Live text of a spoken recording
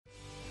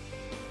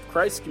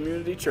Christ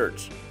Community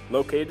Church,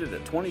 located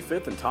at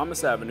 25th and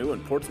Thomas Avenue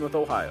in Portsmouth,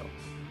 Ohio.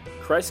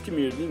 Christ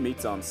Community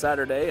meets on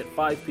Saturday at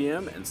 5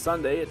 p.m. and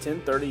Sunday at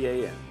 10:30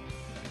 a.m.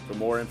 For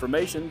more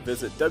information,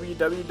 visit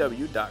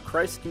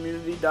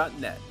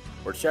www.christcommunity.net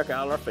or check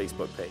out our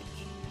Facebook page.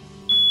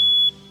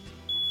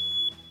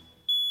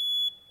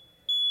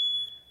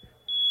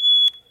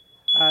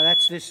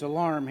 That's this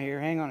alarm here.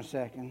 Hang on a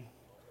second.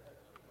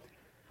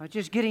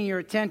 Just getting your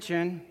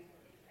attention.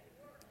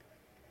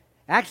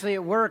 Actually,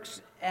 it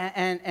works,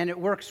 and it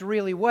works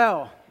really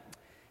well.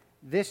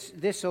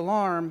 This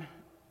alarm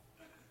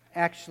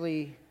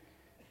actually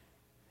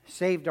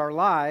saved our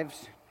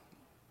lives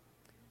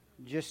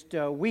just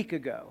a week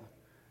ago.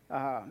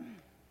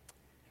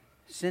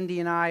 Cindy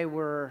and I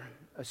were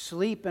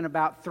asleep, and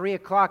about 3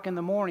 o'clock in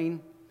the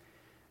morning,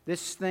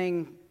 this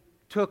thing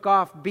took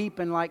off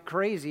beeping like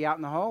crazy out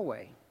in the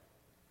hallway.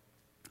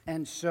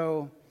 And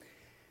so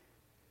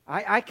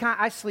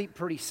I sleep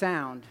pretty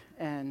sound,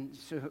 and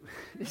so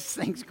this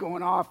thing's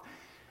going off.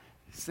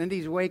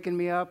 Cindy's waking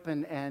me up,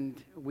 and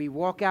we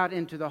walk out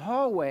into the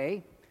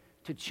hallway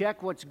to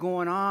check what's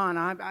going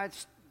on.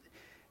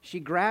 She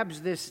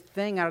grabs this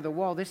thing out of the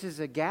wall. This is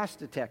a gas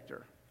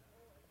detector.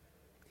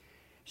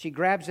 She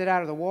grabs it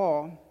out of the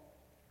wall,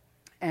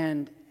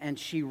 and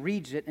she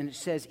reads it, and it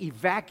says,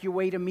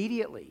 "Evacuate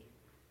immediately.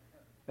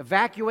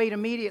 Evacuate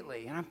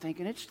immediately." And I'm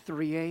thinking, it's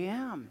 3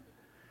 a.m.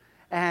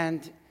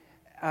 And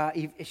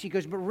she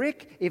goes, "But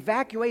Rick,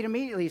 evacuate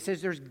immediately." It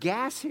says, "There's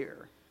gas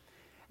here."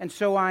 And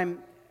so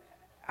I'm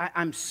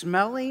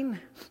smelling.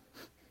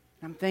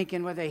 I'm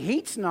thinking, well, the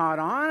heat's not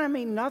on. I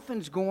mean,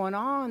 nothing's going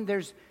on.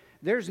 There's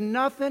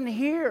nothing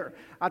here.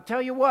 I'll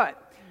tell you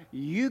what.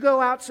 You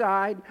go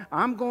outside.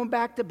 I'm going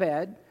back to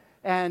bed.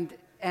 And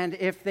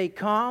if they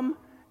come,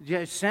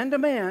 just send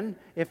them in.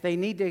 If they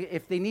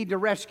need to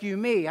rescue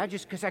me,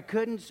 because I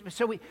couldn't.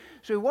 So we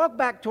walk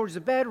back towards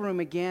the bedroom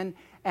again.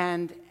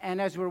 And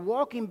as we're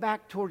walking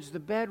back towards the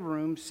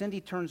bedroom, Cindy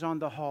turns on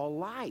the hall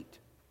light.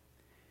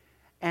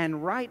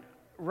 And right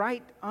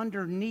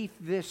underneath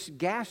this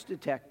gas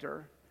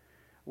detector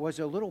was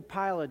a little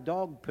pile of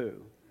dog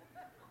poo.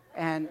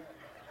 And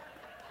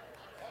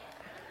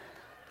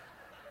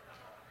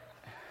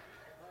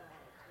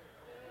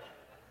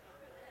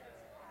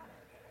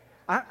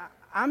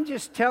I'm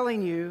just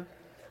telling you,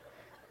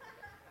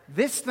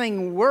 this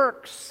thing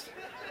works.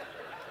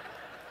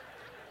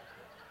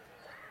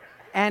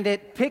 And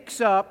it picks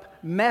up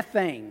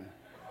methane.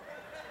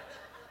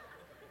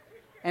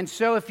 And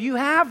so if you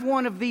have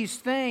one of these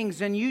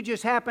things and you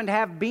just happen to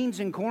have beans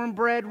and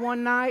cornbread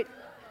one night,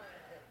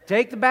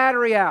 take the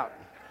battery out,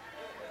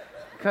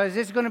 because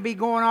it's going to be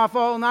going off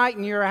all night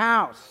in your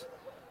house.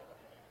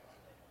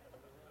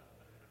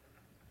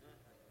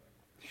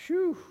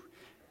 Phew.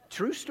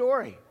 True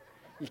story.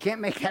 You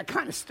can't make that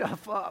kind of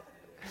stuff up.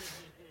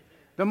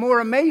 The more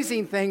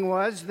amazing thing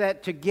was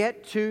that to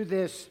get to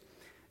this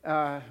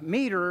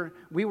meter,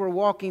 we were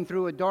walking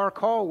through a dark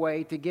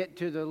hallway to get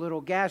to the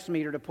little gas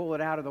meter to pull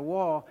it out of the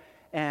wall,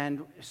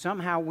 and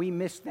somehow we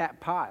missed that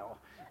pile.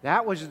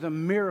 That was the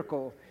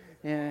miracle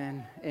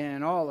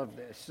in all of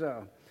this.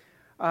 So,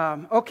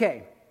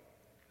 okay,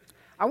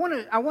 I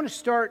want to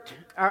start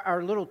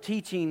our little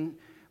teaching.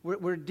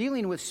 We're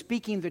dealing with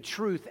speaking the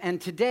truth,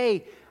 and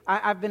today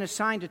I've been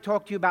assigned to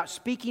talk to you about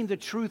speaking the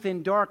truth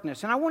in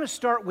darkness. And I want to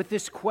start with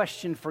this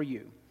question for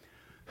you: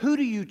 who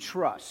do you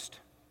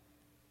trust?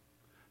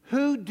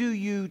 Who do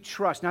you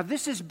trust? Now,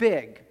 this is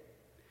big,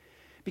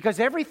 because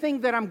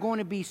everything that I'm going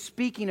to be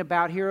speaking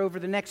about here over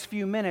the next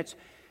few minutes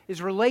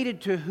is related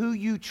to who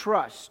you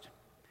trust.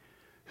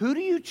 Who do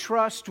you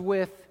trust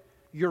with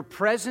your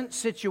present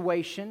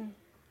situation?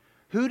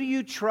 Who do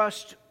you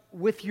trust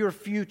with your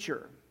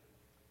future?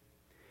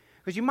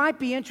 Because you might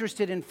be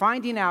interested in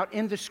finding out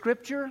in the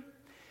Scripture,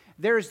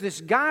 there's this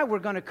guy we're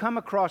going to come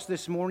across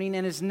this morning,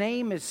 and his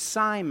name is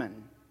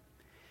Simon.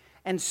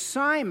 And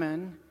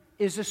Simon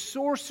is a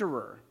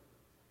sorcerer.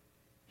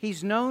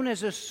 He's known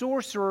as a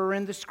sorcerer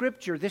in the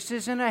Scripture. This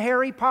isn't a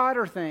Harry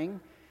Potter thing.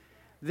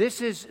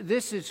 This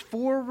is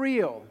for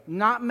real,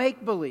 not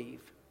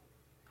make-believe.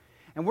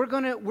 And we're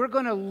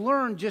gonna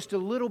learn just a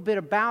little bit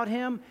about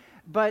him,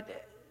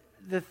 but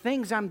the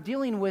things I'm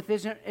dealing with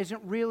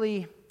isn't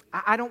really.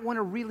 I don't want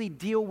to really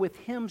deal with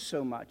him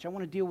so much. I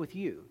want to deal with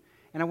you,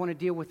 and I want to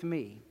deal with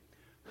me.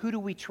 Who do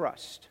we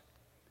trust?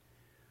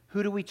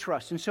 Who do we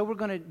trust? And so we're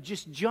going to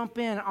just jump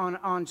in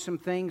on some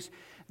things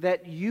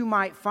that you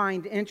might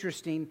find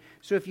interesting.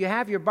 So if you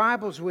have your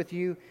Bibles with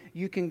you,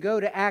 you can go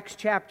to Acts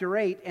chapter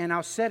 8, and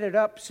I'll set it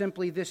up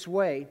simply this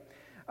way.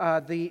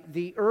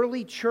 The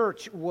early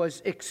church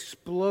was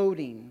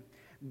exploding,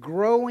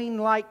 growing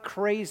like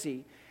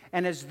crazy.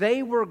 And as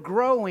they were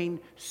growing,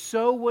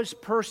 so was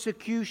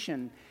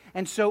persecution.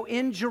 And so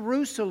in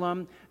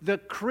Jerusalem, the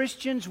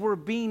Christians were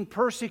being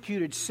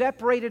persecuted,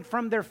 separated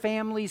from their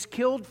families,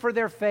 killed for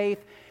their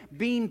faith,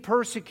 being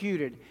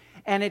persecuted.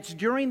 And it's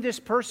during this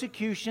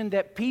persecution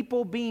that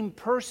people being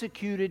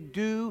persecuted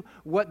do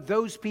what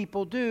those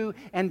people do,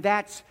 and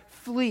that's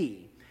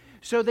flee.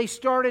 So they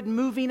started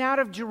moving out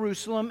of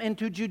Jerusalem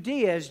into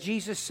Judea, as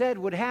Jesus said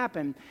would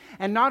happen.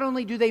 And not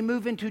only do they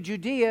move into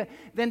Judea,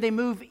 then they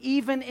move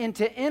even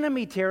into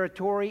enemy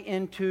territory,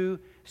 into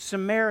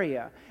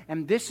Samaria.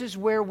 And this is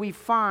where we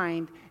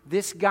find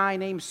this guy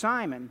named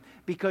Simon,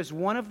 because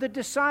one of the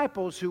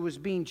disciples who was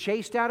being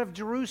chased out of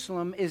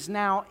Jerusalem is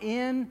now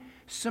in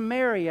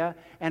Samaria,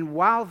 and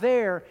while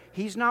there,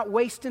 he's not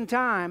wasting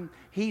time.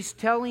 He's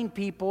telling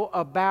people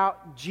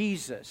about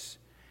Jesus.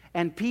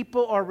 And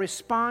people are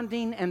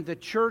responding, and the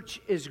church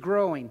is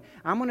growing.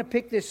 I'm going to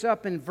pick this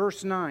up in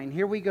verse 9.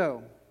 Here we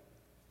go.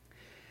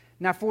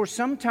 Now, for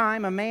some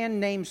time, a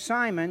man named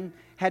Simon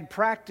had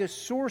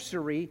practiced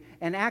sorcery,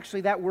 and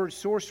actually that word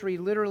sorcery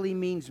literally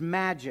means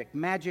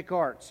magic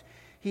arts.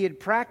 He had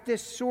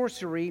practiced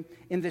sorcery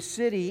in the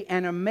city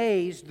and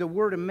amazed. The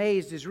word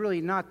amazed is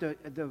really not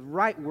the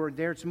right word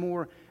there. It's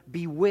more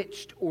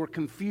bewitched or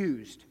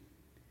confused.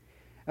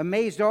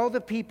 Amazed all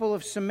the people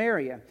of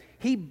Samaria.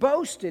 He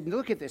boasted,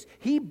 look at this,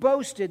 he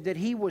boasted that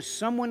he was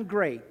someone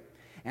great.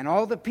 And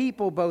all the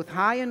people, both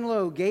high and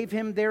low, gave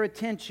him their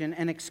attention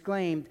and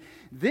exclaimed,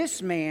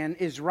 "This man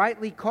is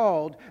rightly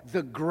called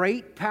the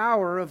great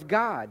power of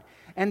God."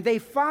 And they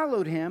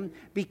followed him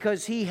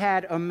because he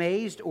had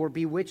amazed or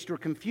bewitched or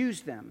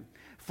confused them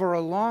for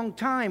a long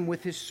time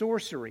with his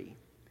sorcery.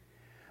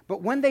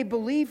 But when they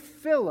believed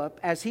Philip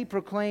as he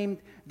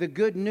proclaimed the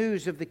good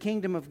news of the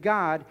kingdom of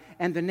God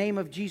and the name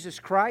of Jesus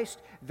Christ,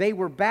 they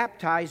were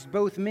baptized,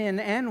 both men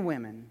and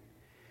women.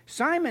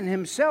 Simon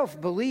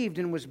himself believed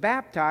and was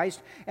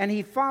baptized, and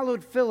he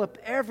followed Philip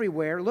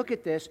everywhere. Look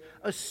at this,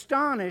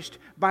 astonished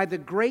by the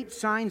great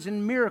signs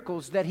and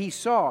miracles that he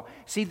saw.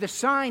 See, the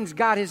signs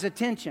got his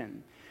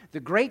attention. The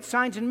great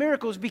signs and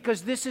miracles,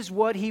 because this is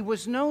what he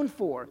was known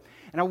for.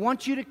 And I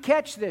want you to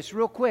catch this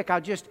real quick.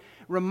 I'll just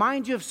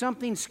remind you of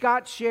something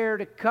Scott shared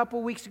a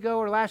couple weeks ago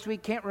or last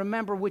week. Can't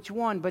remember which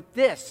one, but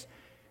this.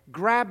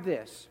 Grab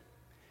this.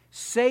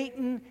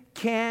 Satan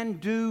can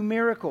do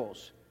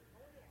miracles.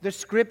 The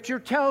Scripture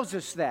tells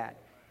us that.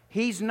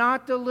 He's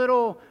not the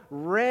little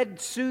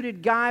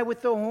red-suited guy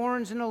with the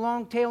horns and a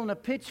long tail and a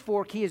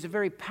pitchfork. He is a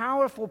very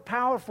powerful,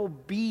 powerful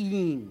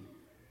being.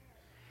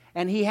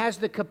 And he has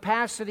the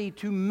capacity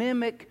to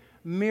mimic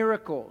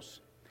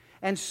miracles.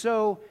 And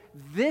so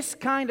this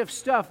kind of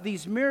stuff,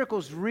 these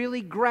miracles,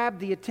 really grabbed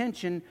the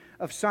attention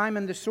of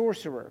Simon the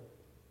sorcerer.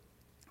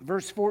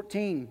 Verse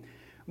 14,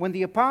 when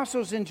the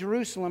apostles in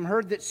Jerusalem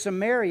heard that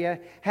Samaria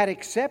had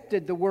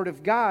accepted the word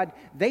of God,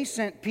 they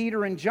sent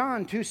Peter and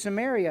John to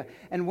Samaria.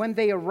 And when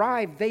they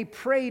arrived, they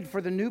prayed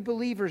for the new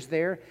believers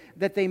there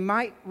that they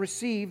might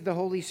receive the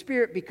Holy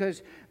Spirit,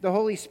 because the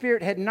Holy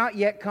Spirit had not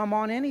yet come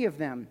on any of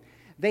them.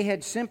 They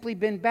had simply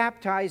been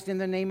baptized in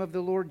the name of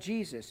the Lord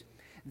Jesus.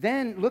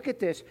 Then, look at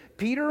this,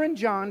 Peter and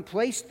John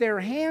placed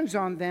their hands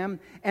on them,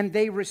 and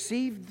they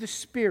received the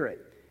Spirit.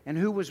 And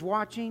who was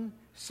watching?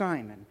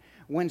 Simon.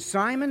 When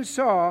Simon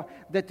saw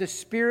that the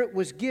Spirit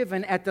was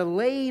given at the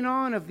laying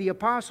on of the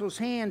apostles'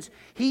 hands,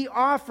 he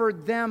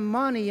offered them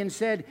money and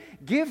said,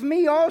 "Give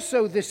me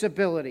also this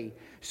ability,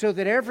 so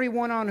that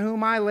everyone on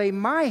whom I lay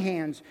my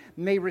hands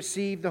may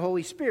receive the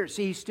Holy Spirit."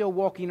 See, he's still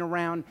walking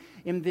around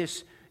in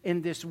this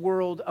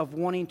world of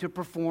wanting to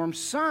perform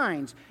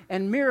signs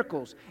and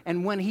miracles.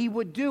 And when he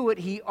would do it,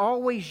 he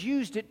always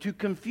used it to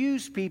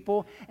confuse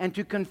people and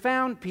to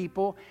confound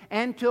people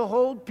and to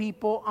hold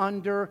people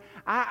under,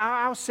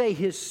 I'll say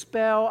his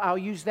spell. I'll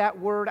use that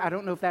word. I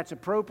don't know if that's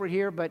appropriate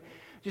here, but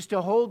just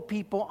to hold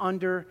people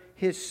under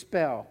his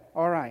spell.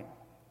 All right.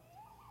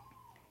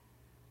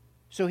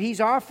 So he's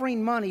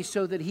offering money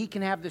so that he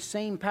can have the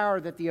same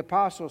power that the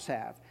apostles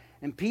have.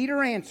 And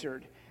Peter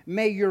answered,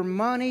 "May your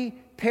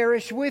money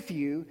perish with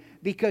you,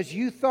 because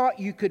you thought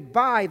you could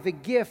buy the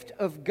gift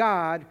of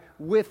God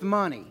with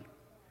money."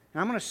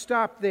 Now, I'm going to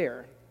stop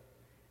there.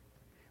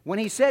 When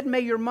he said, "May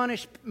your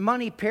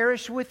money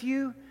perish with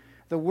you,"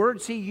 the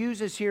words he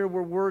uses here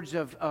were words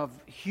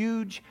of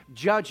huge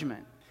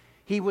judgment.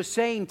 He was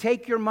saying,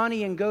 take your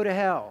money and go to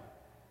hell.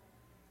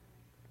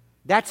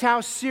 That's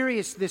how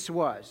serious this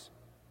was.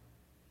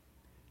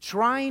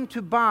 Trying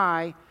to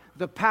buy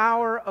the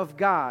power of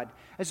God.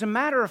 As a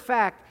matter of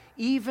fact,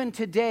 even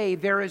today,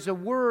 there is a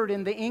word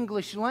in the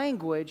English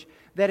language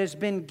that has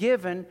been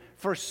given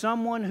for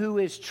someone who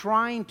is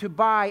trying to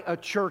buy a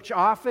church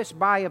office,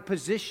 buy a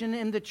position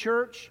in the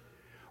church,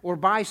 or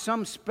buy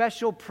some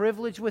special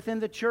privilege within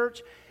the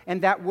church.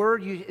 And that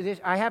word,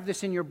 I have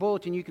this in your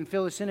bulletin. You can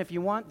fill this in if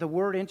you want. The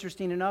word,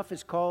 interesting enough,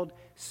 is called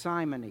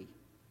simony.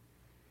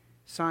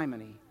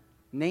 Simony,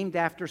 named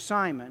after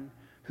Simon,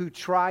 who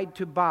tried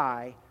to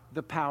buy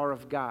the power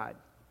of God.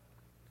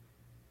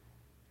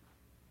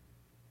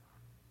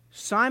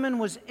 Simon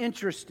was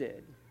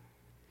interested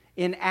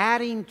in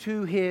adding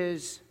to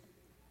his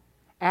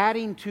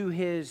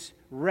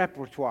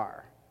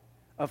repertoire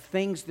of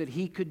things that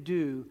he could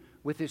do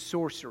with his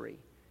sorcery.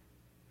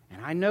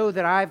 And I know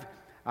that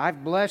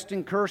I've blessed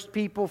and cursed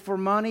people for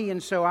money,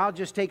 and so I'll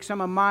just take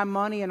some of my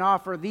money and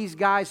offer these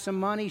guys some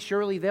money.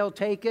 Surely they'll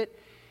take it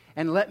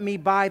and let me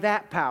buy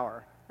that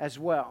power as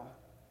well.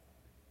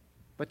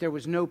 But there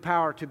was no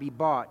power to be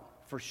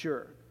bought for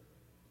sure.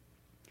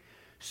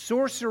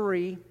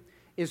 Sorcery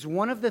is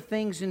one of the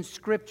things in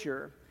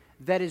Scripture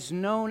that is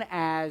known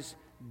as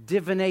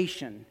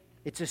divination.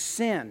 It's a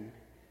sin.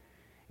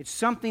 It's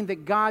something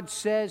that God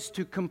says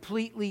to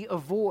completely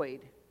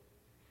avoid.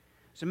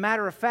 As a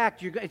matter of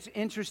fact, it's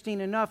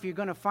interesting enough, you're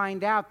going to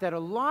find out that a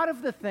lot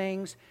of the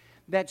things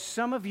that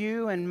some of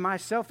you, and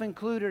myself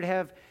included,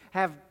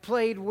 have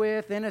played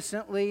with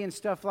innocently and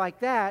stuff like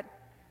that,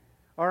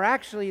 are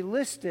actually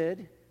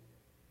listed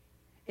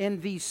in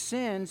these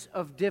sins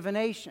of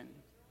divination.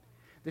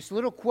 This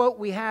little quote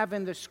we have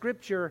in the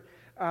Scripture,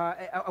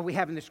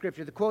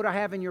 the quote I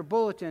have in your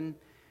bulletin,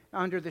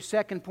 under the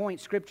second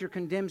point, Scripture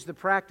condemns the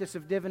practice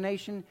of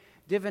divination.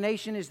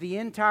 Divination is the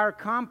entire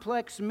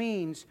complex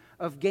means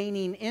of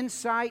gaining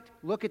insight,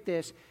 look at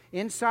this,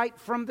 insight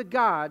from the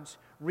gods,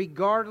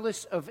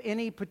 regardless of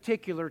any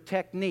particular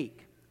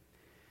technique.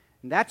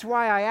 And that's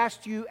why I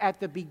asked you at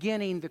the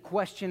beginning the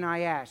question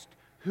I asked,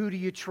 who do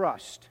you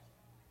trust?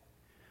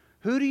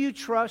 Who do you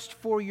trust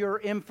for your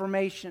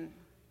information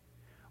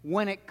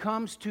when it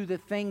comes to the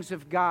things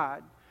of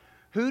God?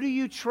 Who do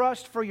you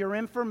trust for your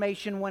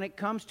information when it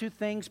comes to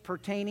things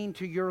pertaining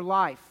to your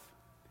life?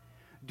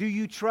 Do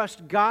you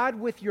trust God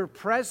with your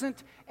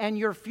present and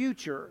your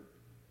future?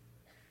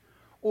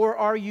 Or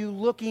are you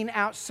looking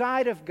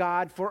outside of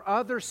God for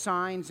other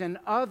signs and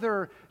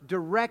other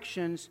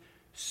directions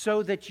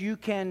so that you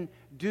can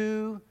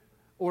do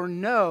or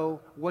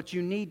know what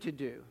you need to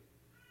do?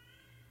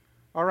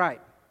 All right.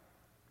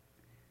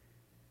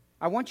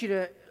 I want you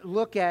to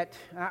look at,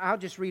 I'll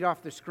just read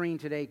off the screen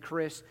today,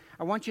 Chris.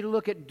 I want you to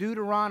look at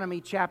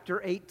Deuteronomy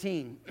chapter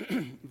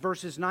 18,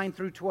 verses 9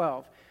 through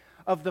 12.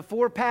 Of the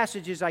 4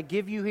 passages I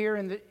give you here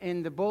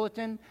in the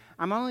bulletin,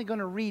 I'm only going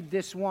to read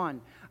this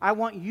one. I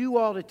want you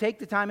all to take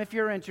the time, if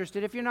you're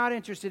interested. If you're not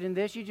interested in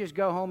this, you just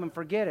go home and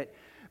forget it.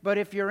 But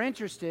if you're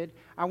interested,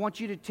 I want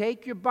you to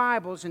take your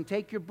Bibles and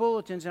take your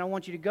bulletins, and I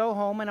want you to go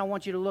home and I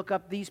want you to look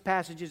up these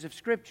passages of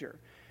Scripture.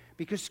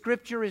 Because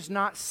Scripture is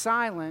not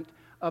silent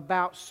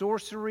about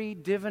sorcery,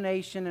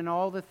 divination, and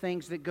all the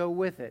things that go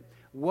with it.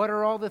 What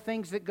are all the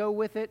things that go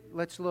with it?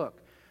 Let's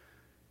look.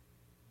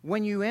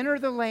 When you enter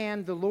the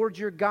land the Lord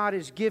your God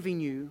is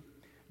giving you,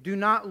 do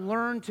not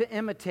learn to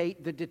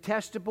imitate the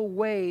detestable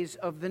ways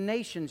of the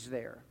nations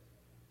there.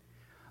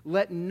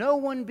 Let no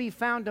one be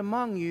found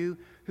among you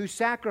who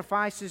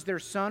sacrifices their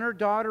son or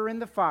daughter in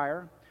the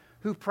fire,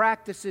 who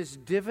practices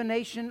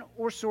divination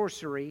or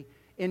sorcery,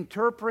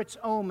 interprets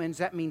omens,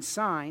 that means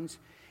signs,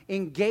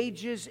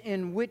 engages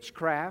in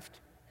witchcraft,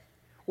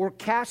 or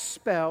casts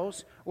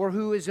spells, or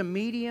who is a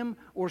medium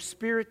or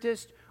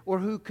spiritist, or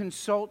who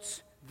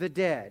consults the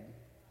dead.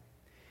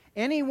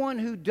 Anyone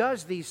who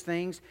does these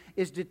things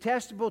is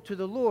detestable to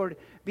the Lord.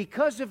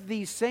 Because of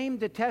these same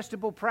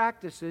detestable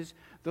practices,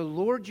 the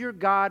Lord your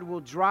God will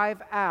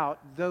drive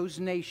out those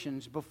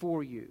nations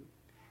before you.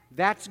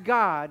 That's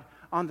God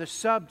on the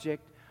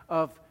subject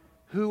of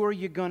who are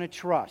you going to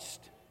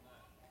trust?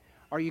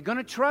 Are you going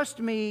to trust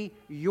me,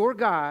 your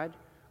God,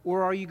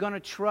 or are you going to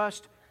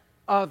trust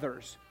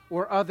others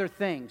or other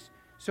things?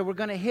 So we're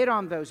going to hit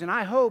on those. And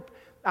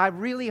I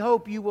really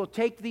hope you will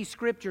take these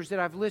scriptures that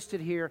I've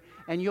listed here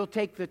and you'll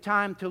take the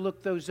time to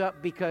look those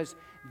up, because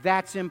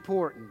that's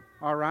important.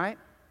 All right?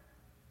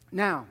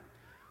 Now,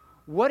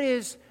 what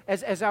is,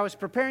 as I was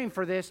preparing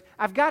for this,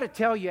 I've got to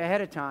tell you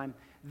ahead of time,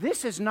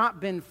 this has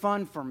not been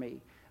fun for me.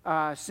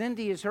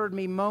 Cindy has heard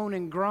me moan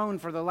and groan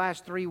for the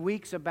last 3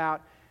 weeks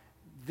about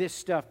this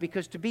stuff,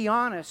 because to be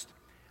honest,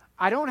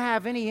 I don't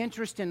have any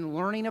interest in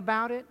learning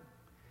about it.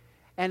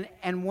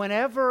 And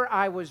whenever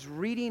I was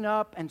reading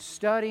up and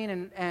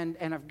studying,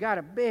 and I've got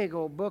a big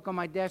old book on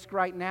my desk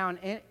right now,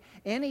 and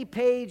any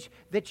page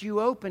that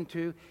you open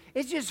to,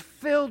 it's just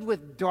filled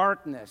with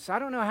darkness. I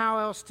don't know how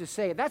else to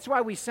say it. That's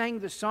why we sang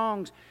the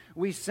songs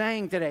we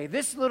sang today.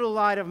 This little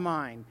light of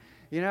mine,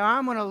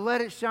 I'm going to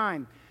let it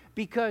shine.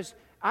 Because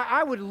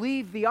I would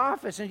leave the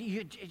office and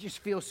you just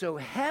feel so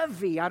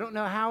heavy. I don't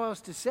know how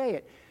else to say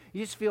it.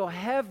 You just feel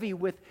heavy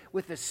with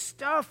the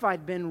stuff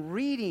I'd been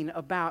reading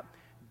about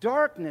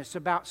darkness,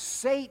 about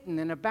Satan,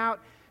 and about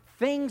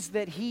things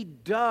that he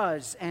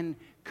does and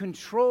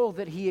control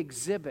that he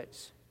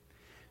exhibits.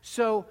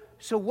 So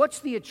what's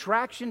the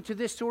attraction to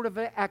this sort of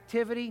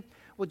activity?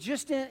 Well,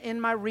 just in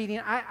my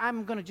reading,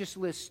 I'm going to just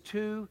list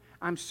 2.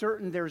 I'm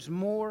certain there's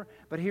more,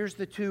 but here's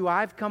the 2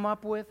 I've come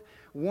up with.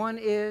 One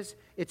is,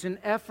 it's an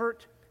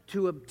effort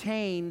to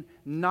obtain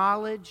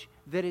knowledge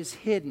that is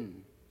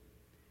hidden.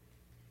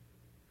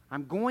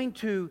 I'm going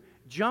to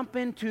jump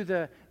into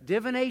the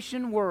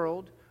divination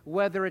world,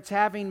 whether it's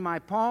having my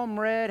palm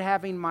read,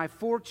 having my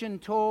fortune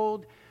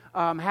told,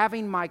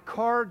 having my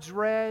cards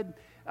read,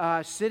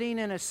 sitting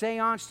in a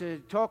seance to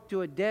talk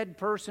to a dead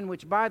person,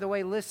 which, by the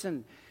way,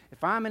 listen,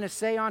 if I'm in a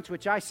seance,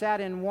 which I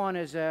sat in one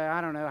as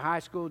a, high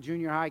school,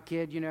 junior high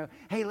kid,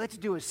 hey, let's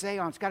do a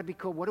seance. Got to be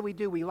cool. What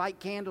do? We light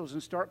candles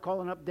and start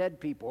calling up dead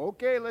people.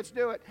 Okay, let's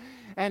do it.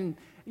 And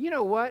you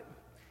know what?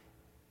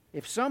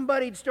 If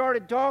somebody'd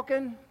started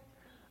talking,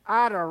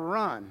 I'd have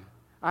run.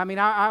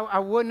 I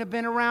wouldn't have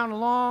been around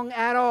long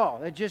at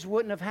all. It just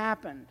wouldn't have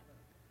happened.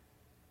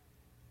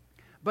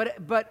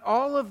 But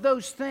all of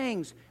those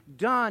things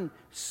done,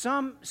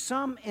 some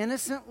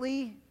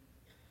innocently,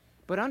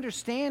 but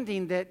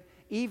understanding that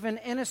even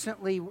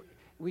innocently,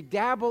 we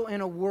dabble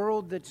in a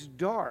world that's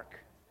dark.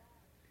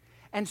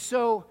 And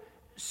so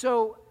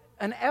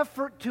an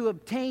effort to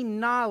obtain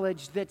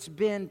knowledge that's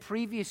been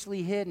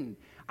previously hidden.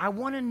 I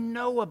want to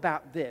know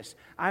about this.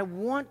 I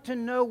want to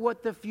know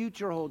what the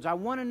future holds. I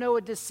want to know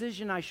a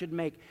decision I should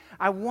make.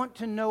 I want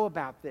to know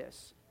about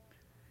this.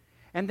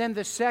 And then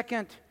the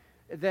second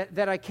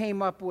that I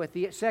came up with,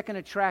 the second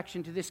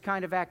attraction to this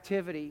kind of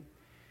activity,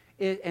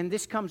 and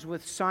this comes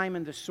with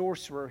Simon the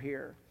sorcerer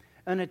here,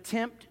 an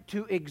attempt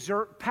to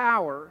exert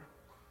power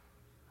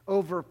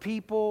over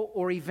people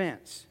or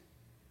events.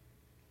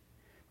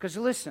 Because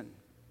listen,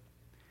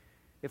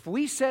 if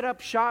we set up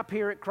shop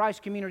here at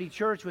Christ Community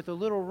Church with a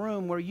little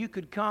room where you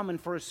could come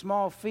and for a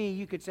small fee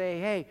you could say,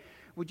 hey,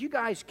 would you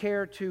guys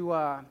care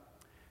to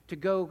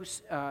go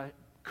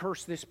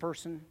curse this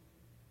person?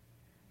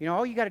 You know,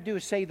 all you got to do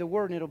is say the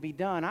word and it'll be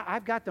done.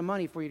 I've got the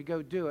money for you to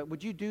go do it.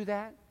 Would you do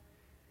that?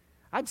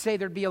 I'd say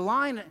there'd be a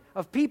line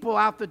of people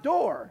out the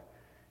door.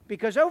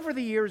 Because over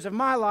the years of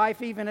my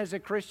life, even as a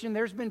Christian,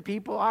 there's been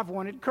people I've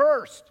wanted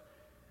cursed.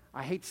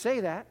 I hate to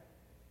say that.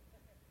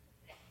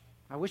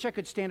 I wish I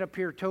could stand up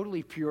here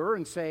totally pure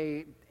and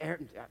say, I've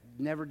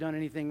never done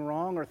anything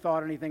wrong or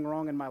thought anything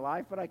wrong in my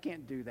life, but I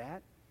can't do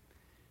that.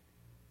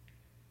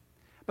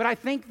 But I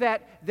think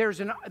that there's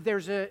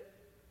a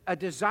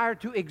desire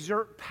to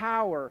exert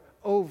power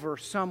over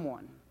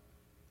someone.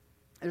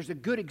 There's a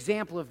good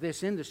example of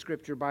this in the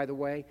Scripture, by the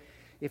way.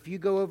 If you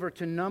go over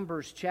to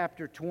Numbers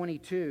chapter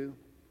 22,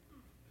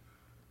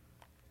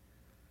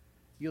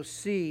 you'll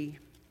see,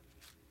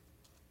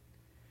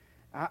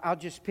 I'll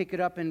just pick it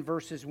up in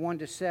verses 1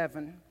 to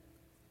 7.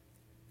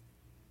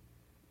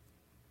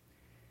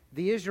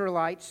 The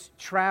Israelites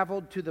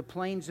traveled to the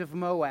plains of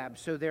Moab,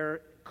 so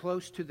they're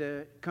close to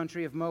the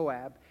country of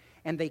Moab,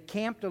 and they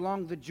camped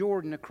along the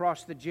Jordan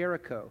across the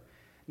Jericho.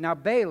 Now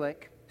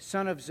Balak,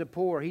 son of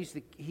Zippor,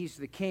 he's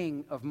the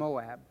king of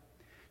Moab,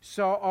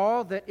 saw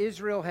all that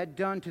Israel had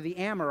done to the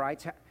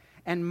Amorites,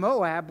 and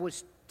Moab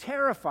was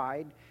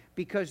terrified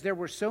because there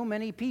were so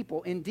many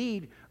people.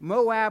 Indeed,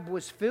 Moab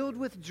was filled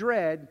with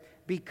dread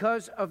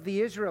because of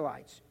the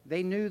Israelites.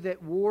 They knew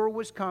that war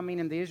was coming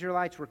and the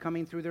Israelites were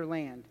coming through their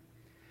land.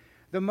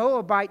 The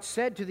Moabites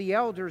said to the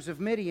elders of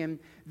Midian,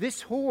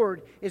 "This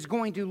horde is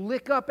going to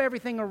lick up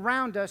everything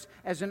around us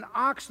as an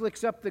ox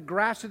licks up the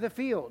grass of the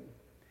field."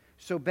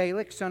 So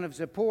Balak, son of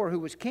Zippor, who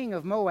was king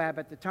of Moab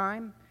at the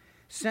time,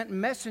 sent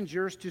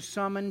messengers to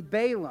summon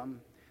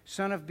Balaam,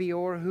 son of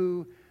Beor,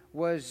 who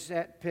was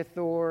at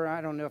Pithor,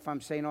 I don't know if I'm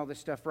saying all this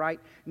stuff right,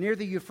 near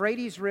the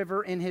Euphrates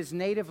River in his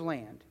native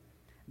land.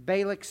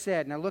 Balak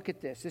said, now look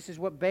at this. This is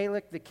what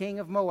Balak, the king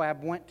of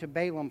Moab, went to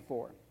Balaam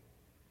for.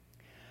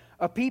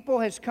 "A people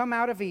has come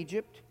out of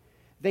Egypt.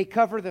 They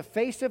cover the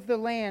face of the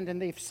land,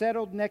 and they've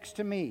settled next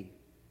to me.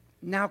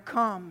 Now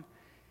come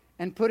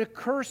and put a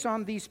curse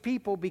on these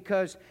people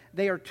because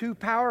they are too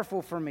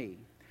powerful for me.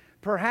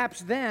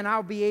 Perhaps then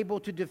I'll be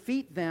able to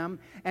defeat them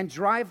and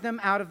drive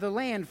them out of the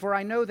land. For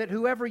I know that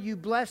whoever you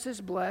bless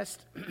is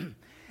blessed,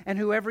 and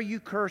whoever you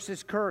curse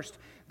is cursed."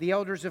 The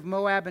elders of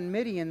Moab and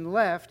Midian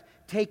left,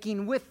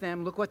 taking with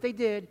them, look what they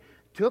did,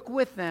 took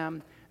with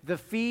them the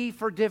fee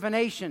for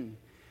divination.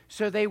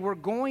 So they were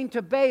going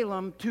to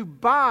Balaam to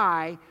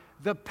buy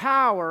the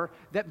power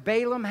that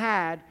Balaam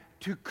had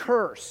to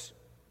curse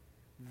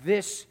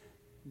this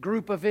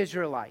group of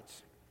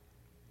Israelites.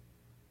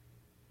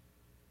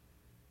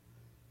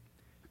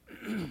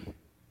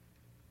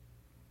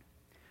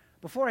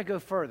 Before I go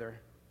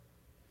further,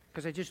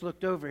 because I just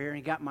looked over here and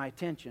he got my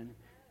attention,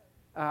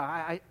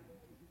 I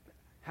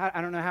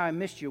don't know how I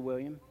missed you,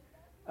 William,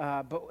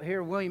 but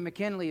here William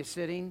McKinley is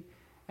sitting,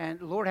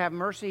 and Lord have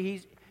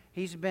mercy,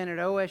 he's been at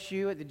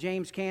OSU at the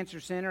James Cancer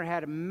Center,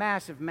 had a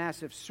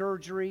massive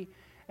surgery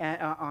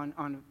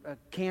on a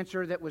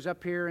cancer that was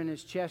up here in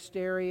his chest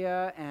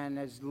area, and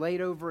is laid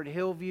over at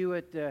Hillview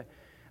at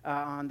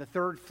on the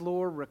third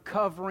floor,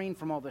 recovering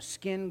from all the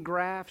skin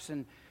grafts.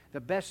 And the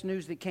best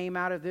news that came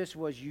out of this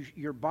was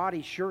your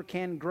body sure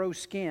can grow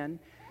skin.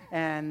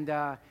 And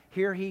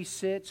here he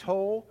sits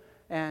whole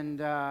and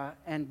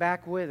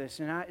back with us.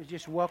 And I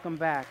just welcome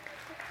back.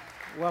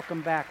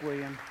 Welcome back,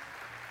 William.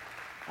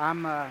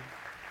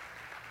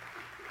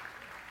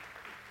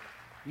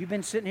 You've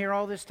been sitting here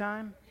all this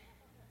time?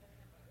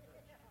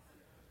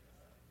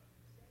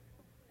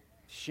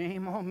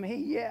 Shame on me?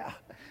 Yeah.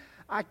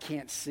 I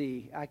can't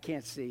see. I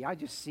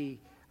just see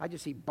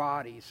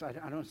bodies.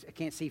 I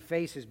can't see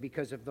faces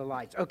because of the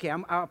lights. Okay,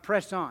 I'll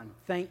press on.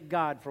 Thank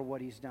God for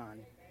what he's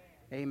done.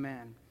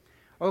 Amen.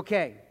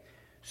 Okay,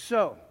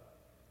 so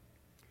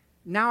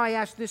now I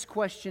ask this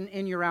question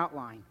in your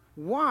outline.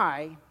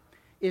 Why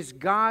is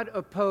God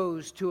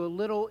opposed to a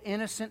little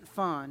innocent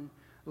fun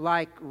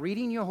like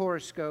reading your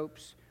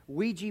horoscopes,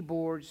 Ouija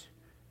boards,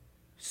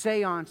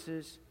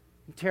 seances,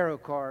 tarot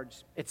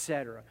cards,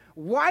 etc.?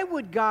 Why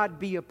would God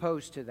be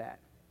opposed to that?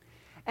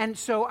 And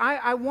so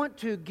I want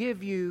to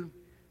give you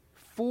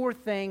four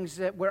things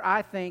where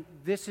I think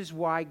this is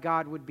why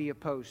God would be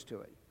opposed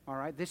to it. All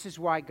right? This is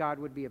why God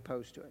would be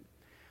opposed to it.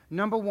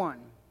 Number one,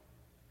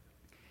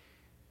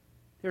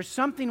 there's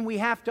something we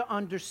have to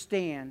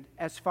understand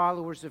as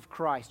followers of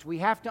Christ. We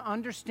have to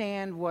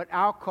understand what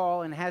I'll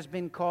call, and has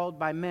been called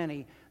by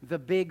many, the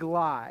big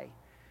lie.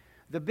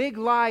 The big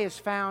lie is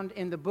found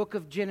in the book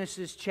of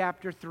Genesis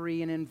chapter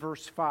 3 and in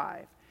verse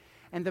 5.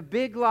 And the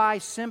big lie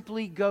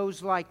simply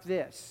goes like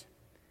this,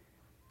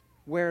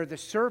 where the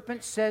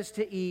serpent says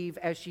to Eve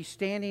as she's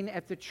standing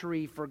at the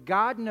tree, "For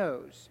God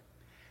knows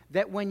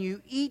that when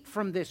you eat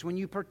from this, when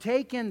you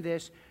partake in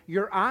this,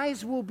 your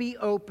eyes will be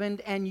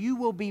opened and you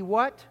will be"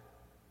 what?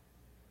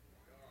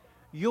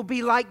 You'll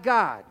be like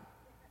God,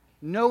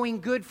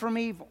 knowing good from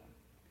evil.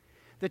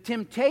 The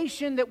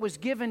temptation that was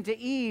given to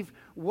Eve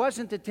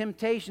wasn't the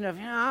temptation of,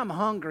 "I'm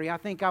hungry, I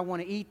think I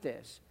want to eat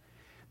this."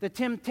 The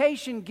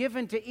temptation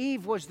given to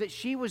Eve was that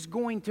she was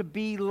going to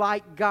be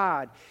like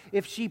God.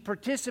 If she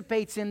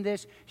participates in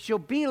this, she'll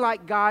be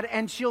like God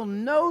and she'll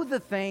know the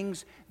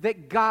things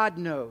that God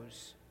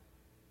knows.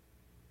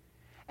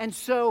 And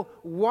so,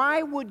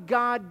 why would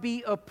God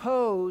be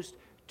opposed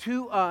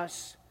to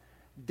us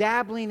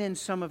dabbling in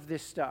some of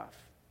this stuff?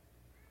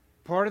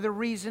 Part of the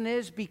reason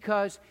is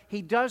because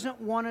He doesn't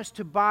want us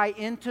to buy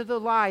into the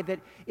lie that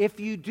if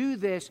you do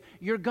this,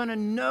 you're going to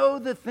know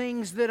the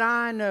things that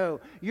I know.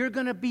 You're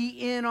going to be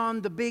in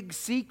on the big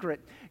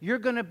secret. You're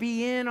going to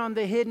be in on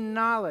the hidden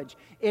knowledge.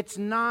 It's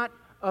not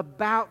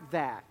about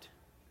that.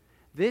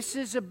 This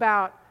is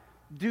about,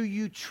 do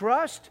you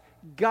trust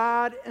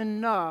God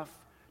enough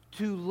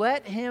to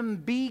let Him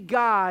be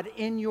God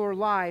in your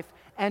life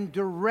and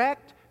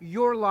direct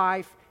your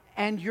life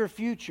and your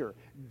future?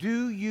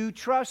 Do you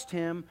trust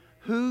Him?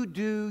 Who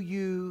do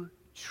you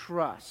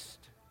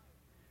trust?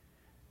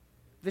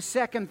 The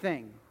second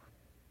thing,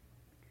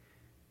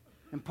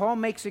 and Paul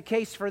makes a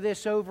case for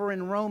this over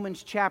in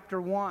Romans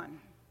chapter 1,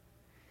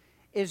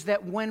 is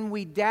that when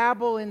we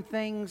dabble in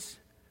things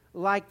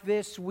like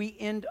this, we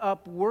end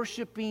up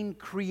worshiping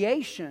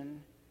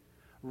creation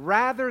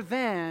rather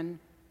than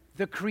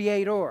the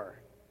Creator.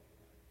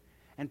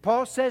 And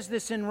Paul says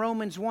this in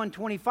Romans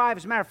 1:25.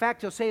 As a matter of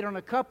fact, he'll say it on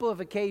a couple of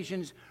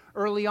occasions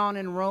early on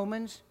in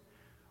Romans,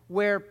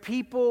 where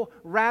people,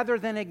 rather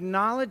than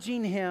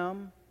acknowledging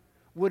Him,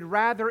 would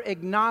rather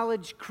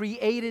acknowledge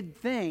created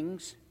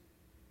things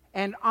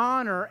and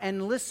honor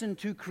and listen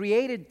to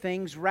created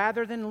things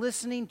rather than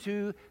listening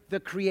to the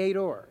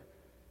Creator.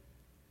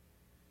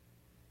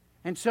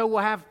 And so we'll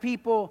have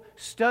people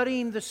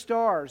studying the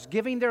stars,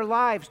 giving their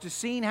lives to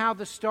seeing how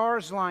the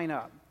stars line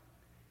up,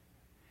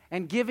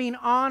 and giving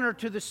honor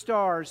to the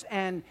stars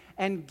and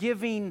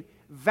giving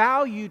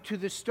value to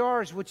the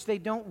stars which they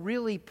don't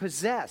really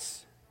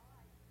possess.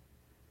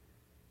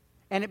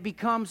 And it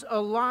becomes a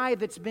lie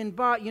that's been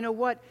bought. You know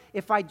what?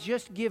 If I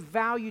just give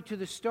value to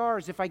the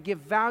stars, if I give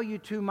value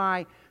to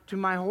my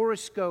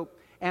horoscope,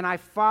 and I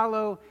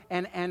follow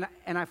and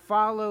I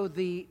follow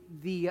the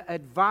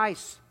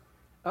advice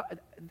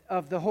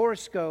of the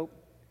horoscope,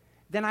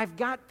 then I've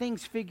got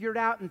things figured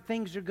out and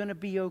things are going to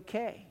be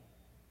okay.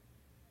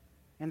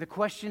 And the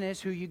question is,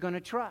 who are you going to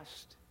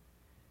trust?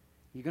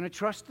 You're going to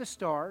trust the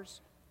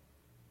stars.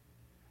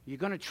 You're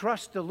going to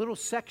trust the little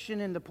section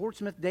in the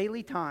Portsmouth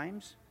Daily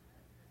Times.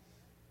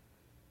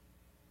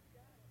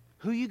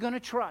 Who are you going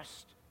to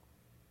trust?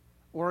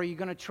 Or are you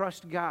going to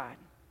trust God?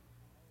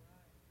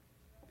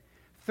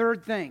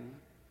 Third thing,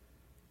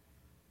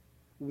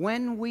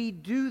 when we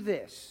do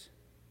this,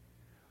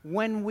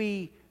 when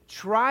we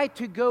try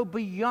to go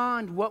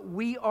beyond what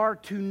we are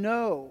to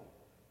know,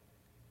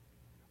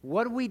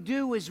 what we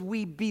do is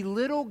we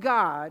belittle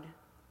God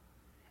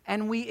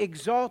and we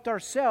exalt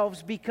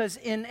ourselves, because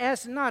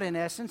not in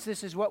essence,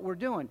 this is what we're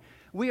doing.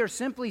 We are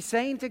simply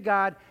saying to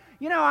God,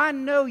 I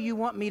know you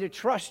want me to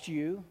trust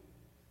you.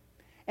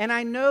 And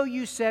I know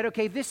you said,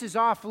 okay, this is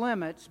off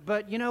limits,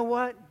 but you know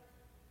what?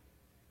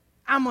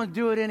 I'm going to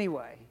do it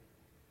anyway.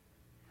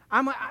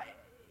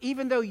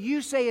 Even though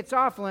you say it's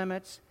off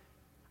limits,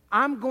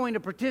 I'm going to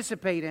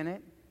participate in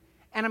it.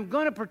 And I'm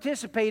going to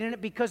participate in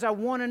it because I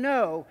want to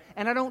know,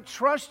 and I don't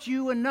trust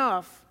you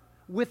enough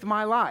with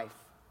my life.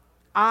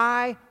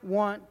 I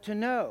want to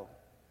know.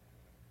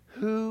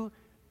 Who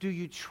do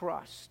you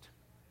trust?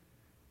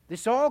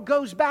 This all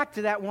goes back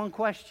to that one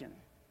question.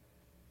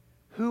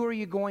 Who are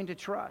you going to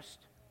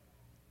trust?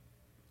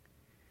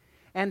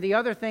 And the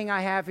other thing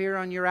I have here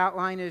on your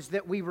outline is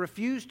that we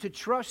refuse to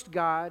trust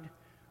God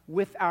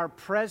with our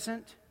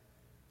present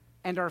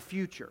and our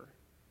future.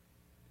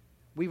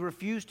 We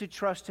refuse to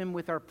trust Him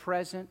with our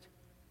present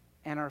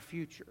and our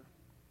future.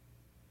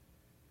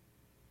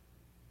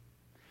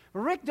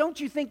 Rick, don't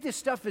you think this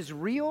stuff is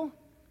real?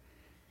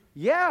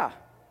 Yeah.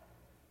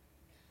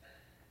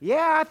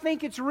 Yeah, I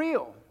think it's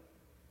real.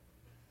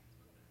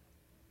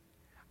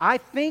 I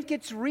think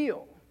it's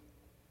real.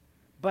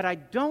 But I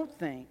don't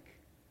think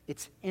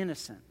it's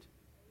innocent.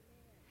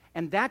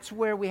 And that's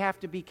where we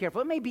have to be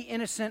careful. It may be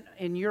innocent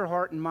in your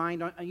heart and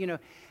mind,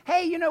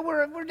 hey,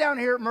 we're down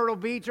here at Myrtle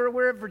Beach or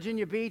we're at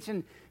Virginia Beach,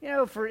 and,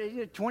 for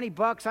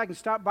 $20 I can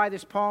stop by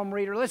this palm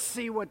reader. Let's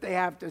see what they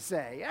have to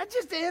say. That's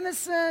just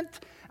innocent.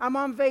 I'm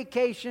on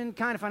vacation,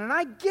 kind of fun. And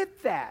I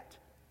get that.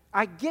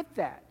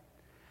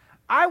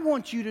 I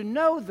want you to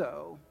know,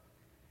 though,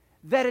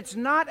 that it's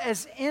not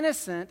as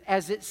innocent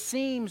as it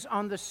seems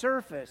on the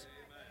surface.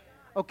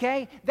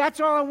 Okay? That's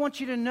all I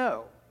want you to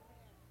know.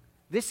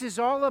 This is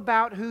all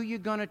about who you're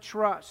going to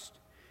trust.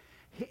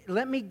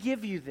 Let me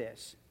give you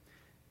this.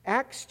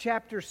 Acts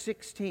chapter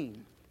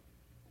 16.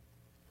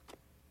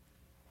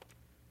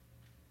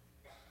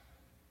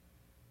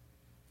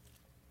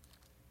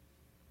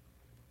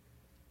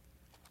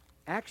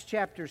 Acts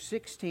chapter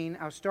 16,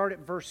 I'll start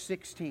at verse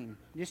 16.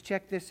 Just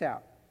check this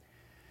out.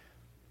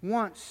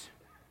 Once,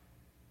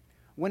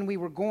 when we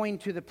were going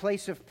to the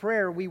place of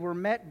prayer, we were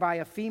met by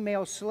a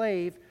female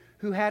slave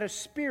who had a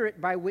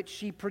spirit by which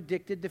she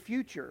predicted the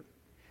future.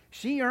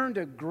 She earned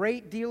a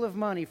great deal of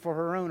money for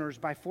her owners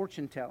by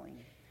fortune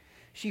telling.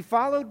 She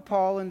followed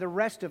Paul and the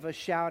rest of us,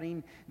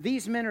 shouting,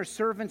 "These men are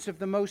servants of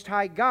the Most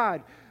High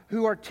God,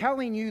 who are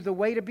telling you the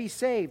way to be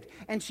saved."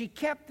 And she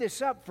kept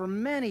this up for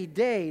many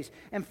days.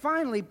 And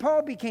finally,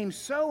 Paul became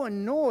so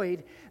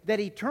annoyed that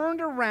he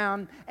turned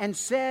around and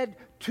said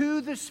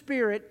to the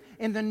spirit,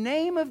 "In the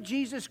name of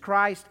Jesus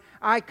Christ,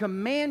 I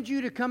command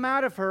you to come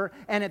out of her."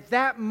 And at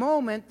that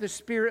moment, the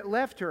spirit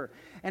left her.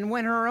 And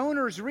when her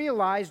owners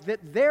realized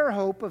that their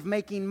hope of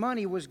making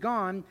money was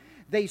gone,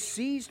 they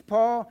seized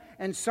Paul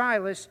and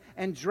Silas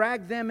and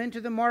dragged them into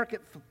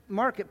the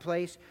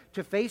marketplace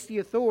to face the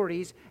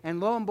authorities. And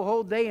lo and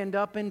behold, they end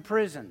up in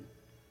prison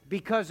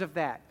because of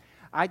that.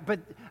 But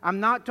I'm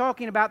not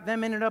talking about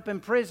them ending up in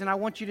prison. I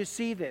want you to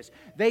see this.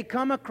 They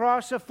come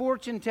across a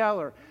fortune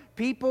teller.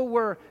 People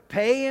were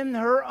paying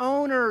her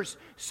owners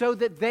so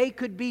that they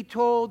could be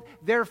told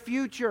their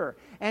future.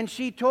 And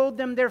she told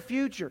them their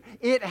future.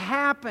 It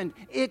happened.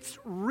 It's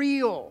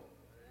real.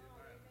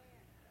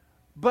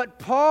 But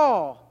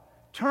Paul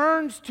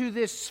turns to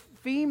this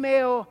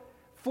female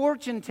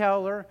fortune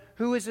teller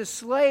who is a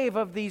slave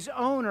of these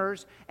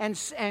owners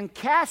and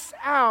casts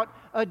out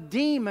a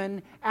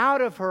demon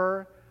out of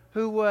her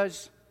who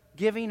was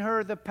giving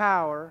her the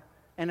power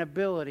and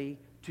ability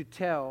to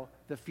tell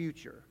the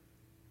future.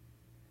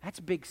 That's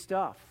big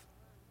stuff.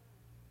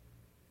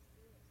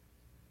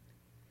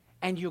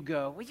 And you'll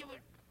go,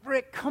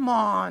 "Rick, come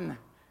on.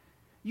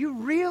 You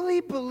really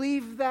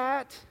believe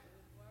that?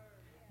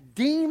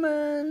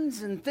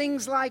 Demons and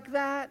things like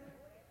that?"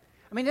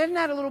 I mean, isn't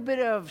that a little bit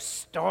of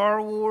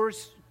Star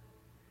Wars?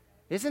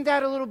 Isn't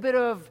that a little bit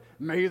of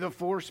 "May the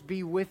Force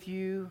be with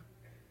you"?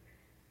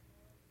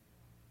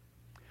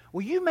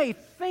 Well, you may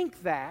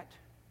think that,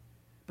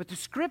 but the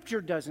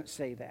Scripture doesn't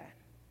say that.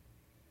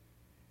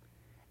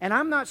 And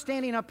I'm not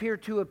standing up here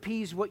to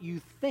appease what you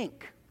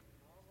think.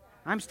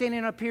 I'm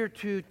standing up here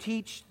to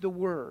teach the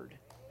Word.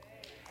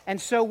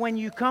 And so when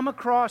you come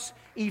across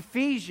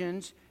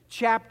Ephesians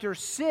chapter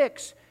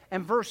 6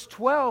 and verse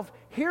 12,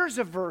 here's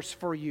a verse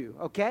for you,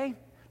 okay?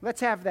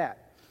 Let's have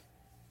that.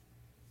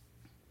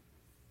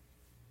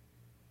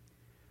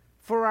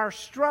 "For our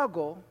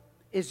struggle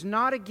is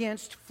not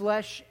against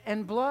flesh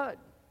and blood,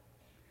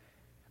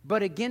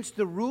 but against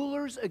the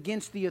rulers,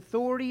 against the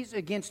authorities,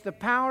 against the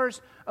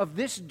powers of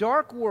this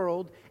dark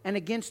world, and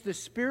against the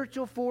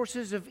spiritual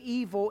forces of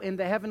evil in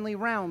the heavenly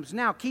realms."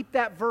 Now, keep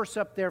that verse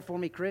up there for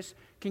me, Chris.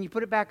 Can you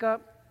put it back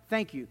up?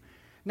 Thank you.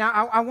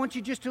 Now, I want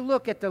you just to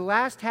look at the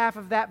last half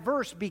of that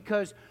verse,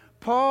 because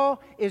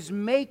Paul is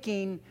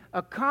making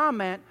a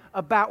comment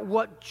about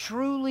what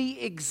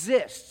truly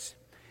exists.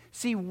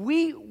 See,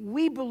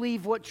 we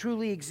believe what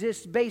truly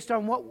exists based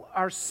on what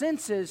our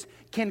senses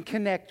can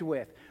connect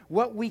with,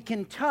 what we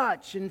can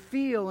touch and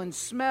feel and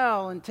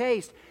smell and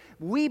taste.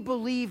 We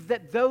believe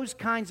that those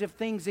kinds of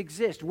things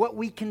exist, what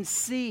we can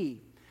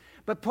see.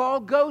 But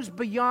Paul goes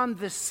beyond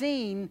the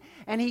seen,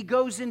 and he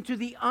goes into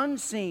the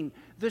unseen,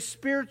 the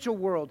spiritual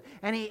world.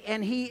 And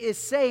he is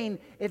saying,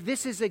 if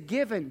this is a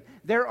given,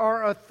 there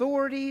are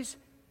authorities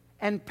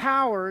and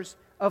powers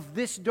of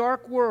this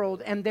dark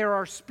world, and there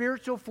are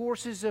spiritual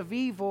forces of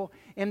evil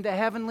in the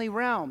heavenly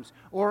realms,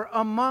 or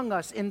among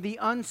us in the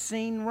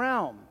unseen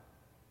realm.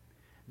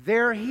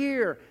 They're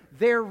here.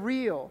 They're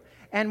real.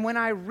 And when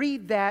I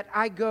read that,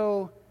 I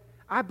go,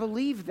 I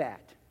believe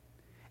that.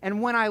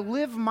 And when I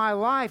live my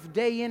life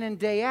day in and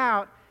day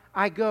out,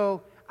 I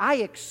go, I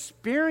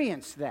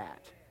experience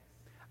that.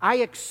 I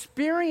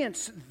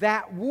experience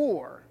that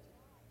war.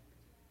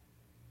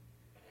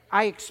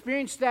 I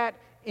experience that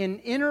in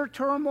inner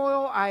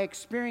turmoil. I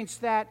experience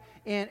that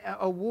in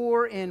a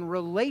war in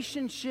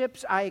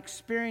relationships. I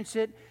experience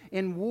it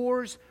in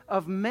wars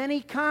of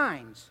many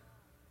kinds.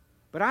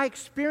 But I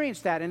experience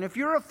that. And if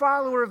you're a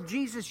follower of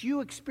Jesus,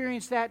 you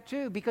experience that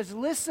too. Because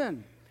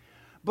listen,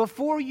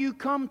 before you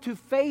come to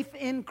faith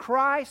in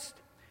Christ,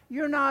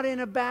 you're not in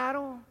a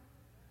battle.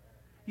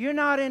 You're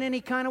not in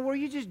any kind of war.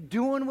 You're just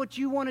doing what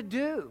you want to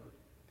do.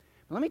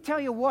 Let me tell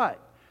you what.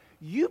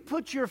 You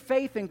put your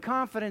faith and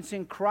confidence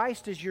in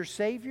Christ as your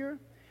Savior,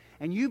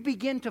 and you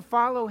begin to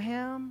follow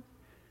Him,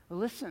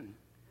 listen,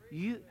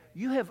 you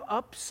have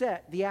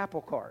upset the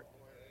apple cart.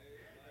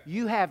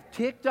 You have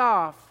ticked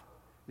off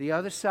the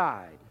other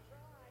side.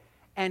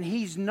 And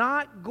He's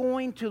not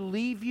going to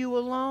leave you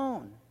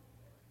alone.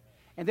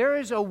 And there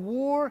is a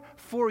war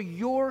for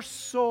your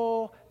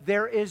soul.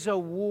 There is a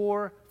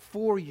war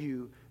for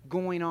you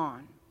going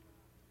on.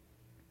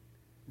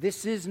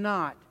 This is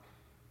not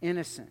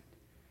innocent.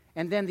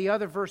 And then the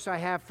other verse I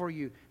have for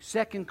you,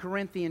 2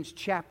 Corinthians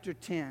chapter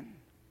 10.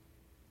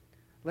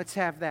 Let's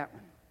have that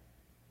one.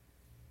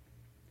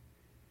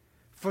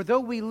 For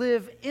though we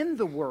live in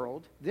the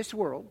world, this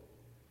world,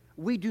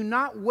 we do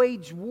not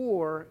wage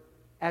war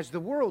as the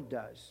world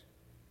does.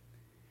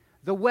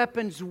 The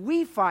weapons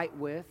we fight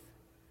with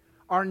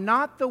are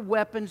not the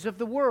weapons of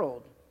the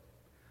world.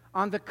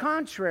 On the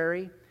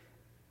contrary,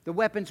 the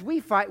weapons we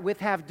fight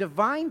with have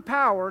divine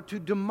power to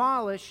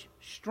demolish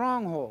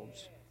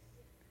strongholds.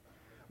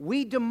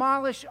 We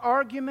demolish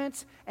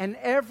arguments and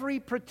every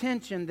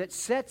pretension that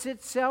sets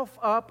itself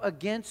up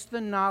against the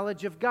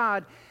knowledge of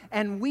God,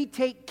 and we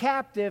take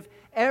captive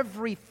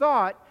every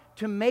thought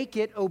to make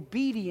it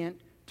obedient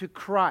to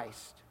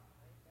Christ.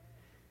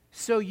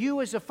 So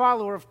you as a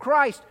follower of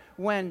Christ,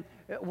 when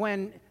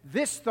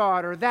this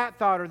thought or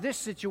this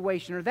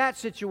situation or that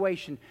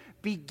situation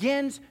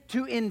begins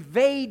to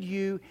invade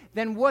you,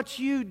 then what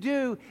you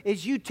do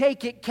is you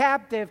take it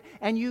captive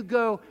and you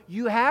go,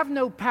 you have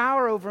no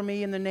power over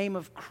me in the name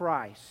of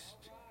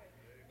Christ.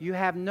 You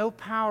have no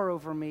power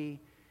over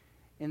me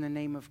in the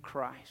name of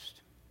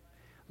Christ.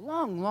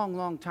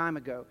 Long time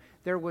ago,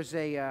 there was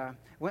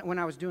when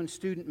I was doing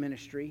student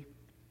ministry,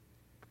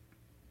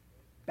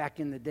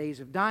 back in the days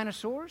of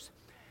dinosaurs,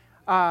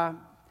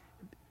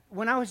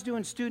 when I was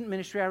doing student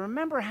ministry, I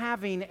remember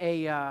having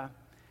a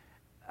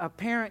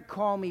parent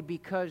call me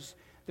because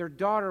their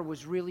daughter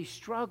was really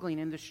struggling,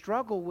 and the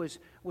struggle was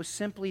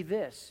simply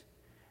this.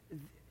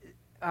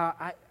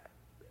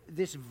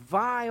 This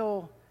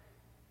vile,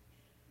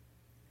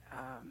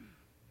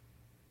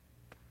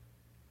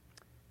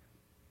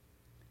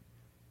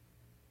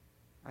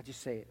 I'll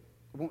just say it.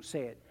 I won't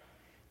say it.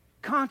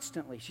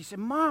 Constantly, she said,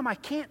 "Mom, I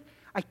can't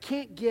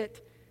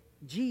get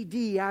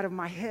GD out of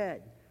my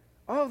head.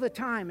 All the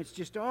time, it's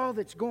just all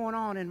that's going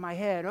on in my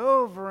head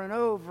over and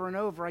over and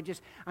over.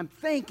 I'm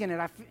thinking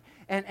it.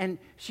 And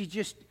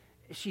she's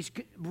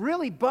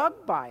really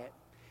bugged by it.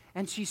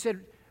 And she said,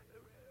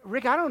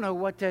 Rick, I don't know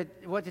what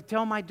to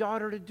tell my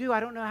daughter to do. I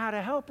don't know how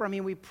to help her. I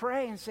mean, we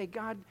pray and say,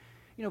 God,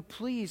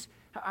 please.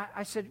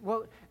 I said,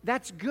 well,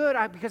 that's good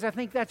because I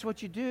think that's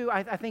what you do.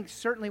 I think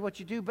certainly what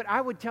you do. But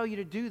I would tell you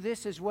to do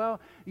this as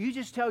well. You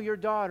just tell your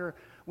daughter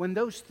when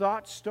those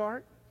thoughts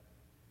start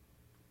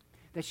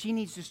that she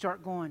needs to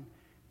start going,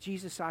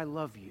 Jesus, I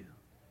love you.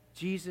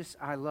 Jesus,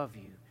 I love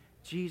you.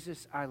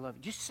 Jesus, I love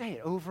you. Just say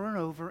it over and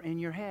over in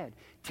your head.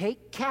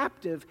 Take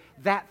captive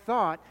that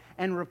thought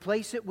and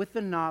replace it with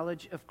the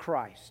knowledge of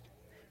Christ.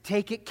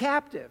 Take it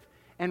captive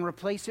and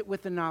replace it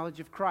with the knowledge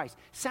of Christ.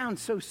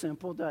 Sounds so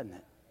simple, doesn't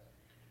it?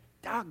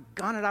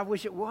 Doggone it, I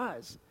wish it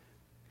was.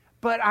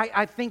 But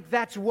I think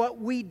that's what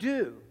we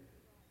do.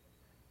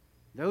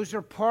 Those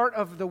are part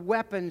of the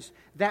weapons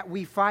that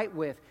we fight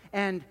with.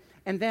 And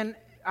then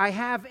I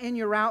have in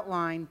your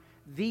outline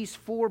these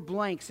 4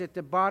 blanks at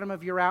the bottom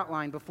of your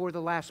outline before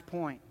the last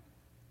point.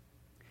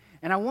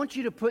 And I want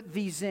you to put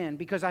these in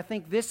because I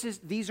think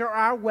these are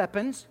our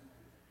weapons,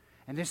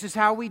 and this is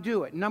how we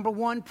do it. Number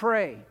 1,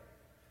 pray.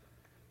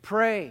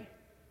 Pray.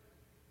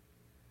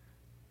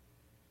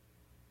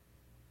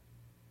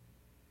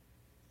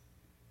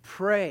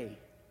 Pray.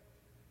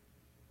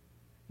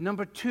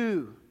 Number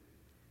 2,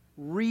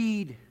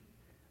 read.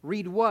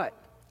 Read what?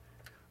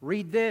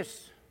 Read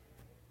this.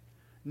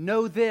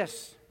 Know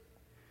this.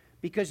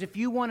 Because if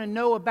you want to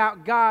know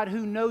about God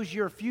who knows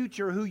your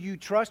future, who you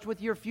trust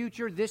with your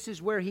future, this is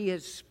where He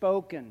has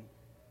spoken.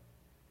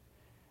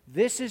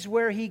 This is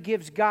where He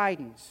gives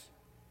guidance.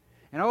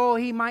 And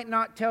He might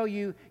not tell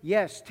you,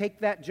 yes,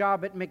 take that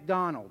job at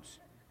McDonald's.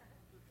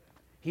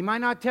 He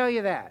might not tell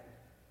you that.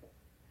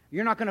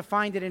 You're not going to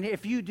find it. And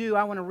if you do,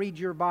 I want to read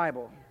your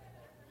Bible.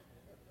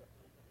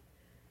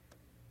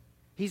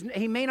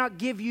 He may not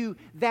give you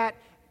that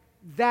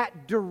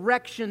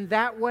direction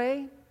that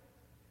way.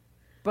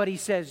 But He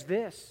says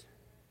this,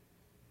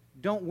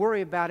 don't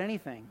worry about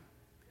anything.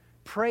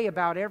 Pray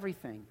about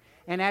everything.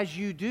 And as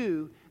you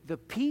do, the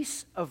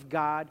peace of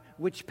God,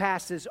 which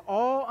passes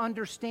all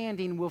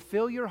understanding, will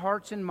fill your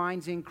hearts and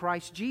minds in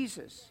Christ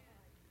Jesus.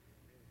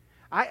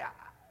 I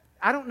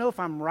don't know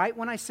if I'm right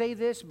when I say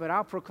this, but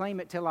I'll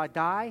proclaim it till I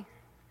die,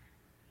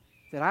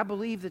 that I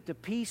believe that the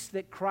peace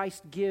that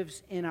Christ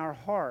gives in our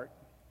heart,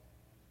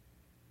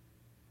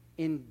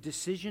 in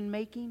decision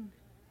making,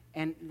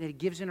 and that He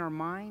gives in our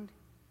mind,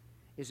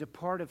 is a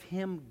part of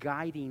Him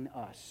guiding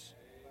us.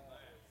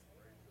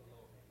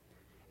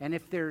 And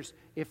if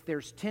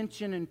there's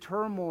tension and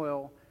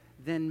turmoil,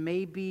 then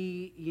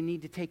maybe you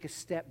need to take a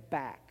step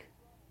back.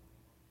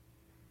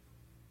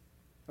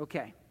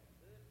 Okay.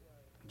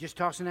 Just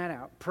tossing that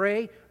out.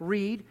 Pray,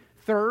 read.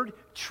 3rd,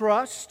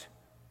 trust.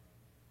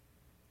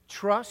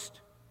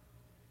 Trust.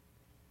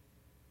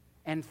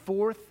 And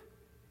fourth,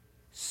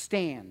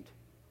 stand.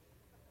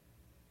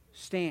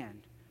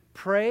 Stand.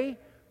 Pray,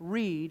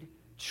 read,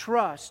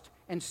 trust,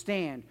 and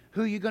stand.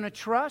 Who are you going to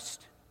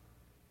trust?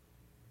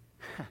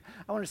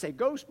 I want to say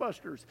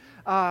Ghostbusters.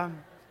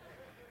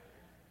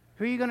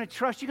 Who are you going to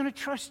trust? You're going to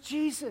trust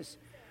Jesus.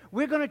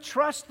 We're going to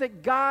trust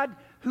that God,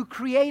 who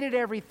created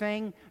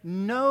everything,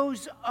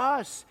 knows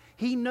us.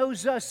 He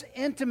knows us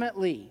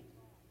intimately.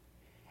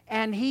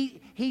 And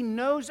He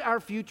knows our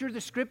future. The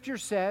Scripture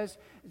says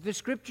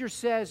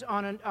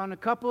on a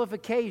couple of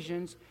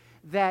occasions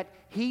that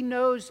He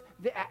knows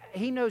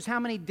how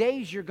many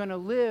days you're going to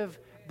live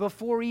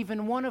before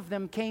even one of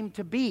them came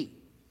to be.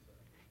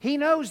 He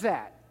knows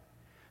that.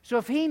 So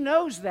if He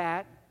knows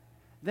that,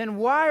 then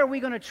why are we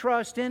going to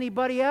trust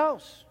anybody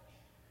else?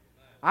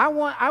 I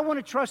want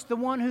to trust the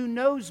one who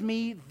knows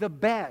me the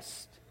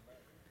best.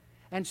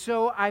 And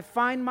so I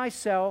find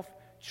myself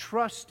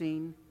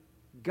trusting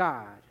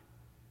God.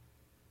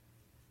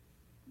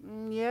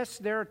 Yes,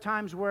 there are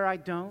times where I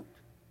don't.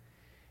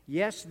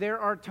 Yes, there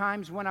are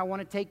times when I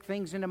want to take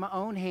things into my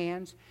own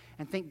hands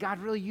and think, God,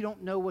 really, you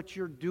don't know what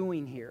you're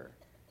doing here.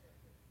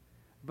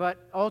 But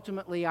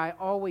ultimately, I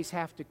always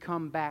have to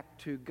come back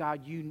to,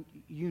 God, you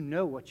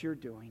know what you're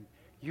doing.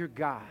 You're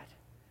God,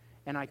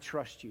 and I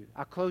trust you.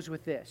 I'll close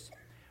with this.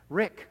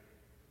 Rick,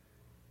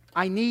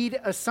 I need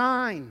a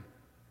sign.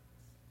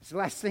 It's the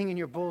last thing in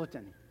your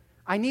bulletin.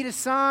 I need a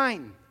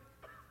sign.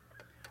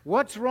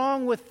 What's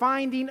wrong with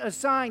finding a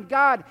sign?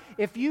 God,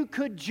 if you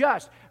could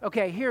just,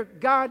 okay, here,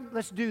 God,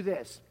 let's do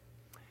this.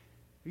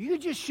 If you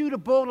could just shoot a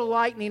bolt of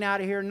lightning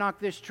out of here and knock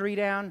this tree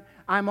down,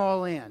 I'm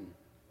all in.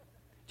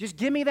 Just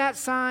give me that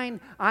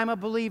sign. I'm a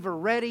believer.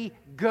 Ready?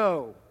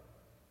 Go.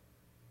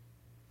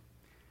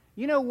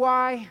 You know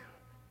why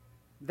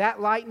that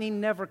lightning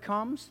never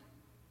comes?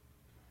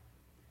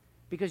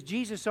 Because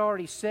Jesus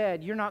already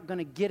said you're not going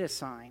to get a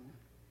sign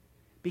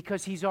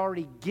because He's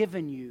already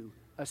given you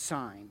a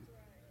sign.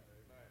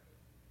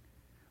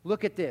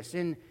 Look at this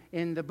in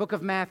the book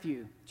of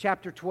Matthew,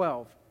 chapter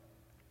 12.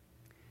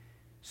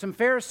 Some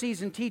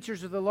Pharisees and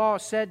teachers of the law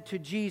said to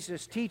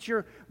Jesus,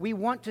 "Teacher, we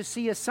want to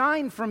see a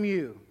sign from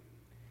you."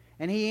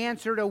 And He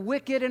answered, "A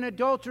wicked and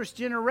adulterous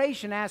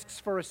generation asks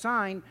for a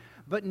sign,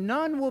 but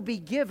none will be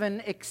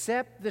given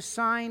except the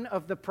sign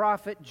of the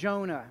prophet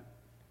Jonah.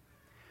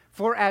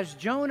 For as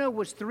Jonah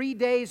was 3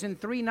 days and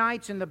 3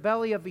 nights in the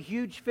belly of a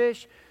huge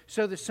fish,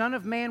 so the Son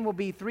of Man will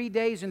be 3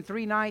 days and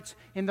 3 nights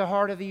in the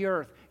heart of the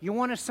earth." You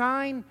want a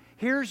sign?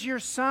 Here's your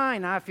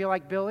sign. I feel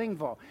like Bill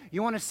Engvall.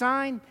 You want a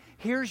sign?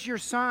 Here's your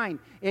sign.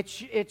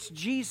 It's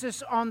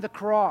Jesus on the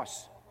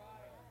cross.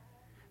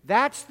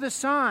 That's the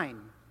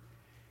sign.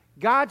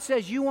 God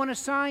says, you want a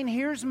sign?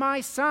 Here's my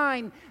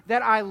sign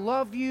that I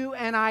love you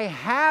and I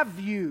have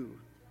you.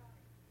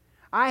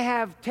 I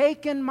have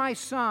taken my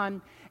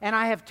Son and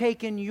I have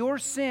taken your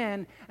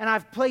sin and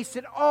I've placed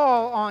it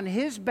all on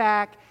His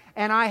back,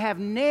 and I have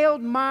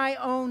nailed my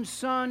own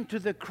Son to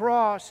the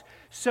cross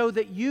so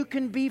that you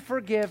can be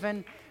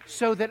forgiven,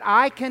 so that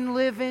I can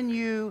live in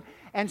you,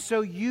 and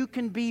so you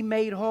can be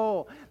made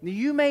whole.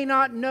 You may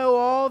not know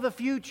all the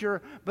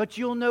future, but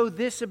you'll know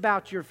this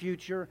about your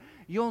future.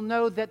 You'll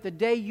know that the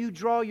day you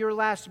draw your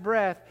last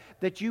breath,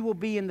 that you will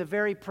be in the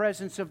very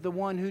presence of the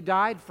one who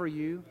died for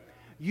you.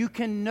 You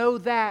can know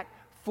that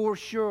for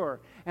sure.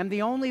 And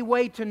the only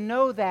way to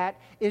know that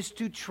is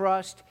to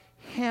trust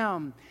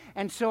Him.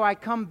 And so I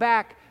come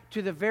back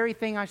to the very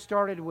thing I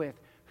started with.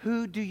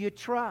 Who do you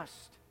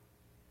trust?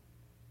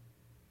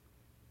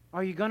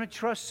 Are you going to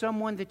trust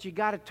someone that you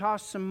got to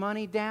toss some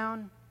money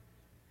down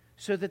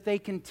so that they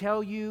can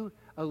tell you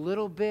a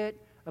little bit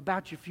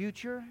about your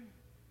future?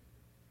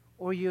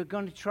 Or are you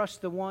going to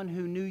trust the one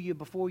who knew you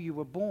before you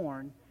were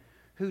born,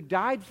 who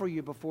died for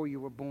you before you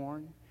were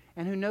born,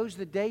 and who knows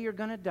the day you're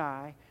going to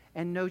die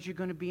and knows you're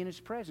going to be in His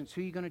presence?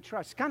 Who are you going to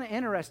trust? It's kind of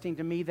interesting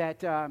to me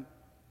that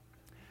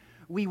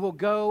we will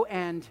go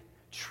and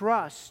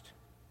trust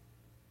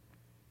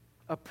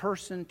a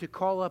person to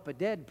call up a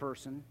dead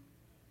person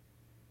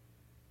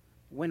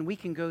when we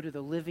can go to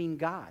the living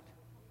God.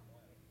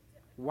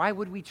 Why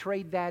would we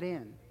trade that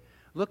in?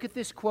 Look at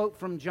this quote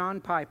from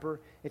John Piper.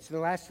 It's the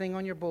last thing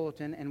on your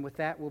bulletin, and with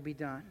that we'll be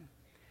done.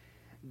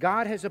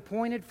 God has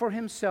appointed for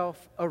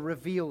Himself a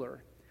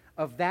revealer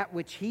of that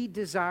which He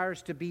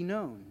desires to be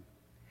known.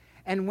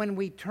 And when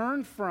we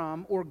turn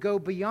from or go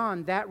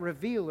beyond that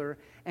revealer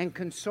and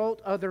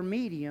consult other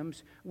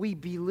mediums, we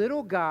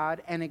belittle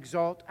God and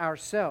exalt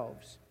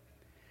ourselves.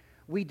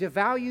 We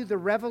devalue the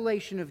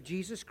revelation of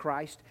Jesus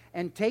Christ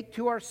and take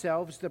to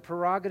ourselves the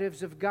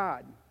prerogatives of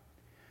God.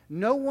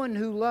 No one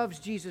who loves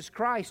Jesus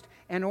Christ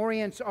and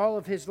orients all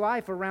of his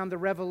life around the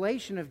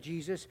revelation of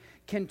Jesus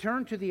can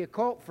turn to the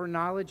occult for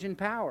knowledge and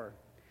power.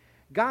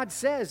 God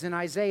says in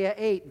Isaiah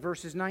 8,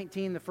 verses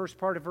 19, the first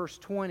part of verse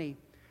 20,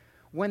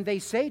 "When they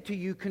say to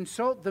you,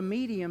 consult the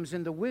mediums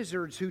and the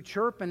wizards who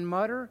chirp and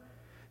mutter,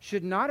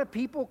 should not a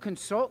people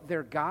consult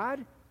their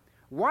God?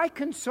 Why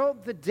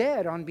consult the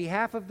dead on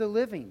behalf of the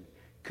living?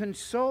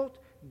 Consult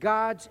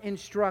God's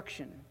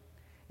instruction."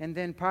 And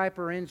then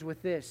Piper ends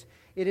with this: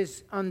 "It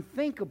is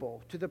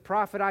unthinkable to the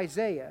prophet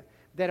Isaiah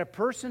that a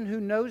person who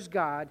knows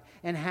God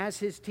and has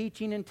His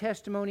teaching and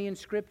testimony in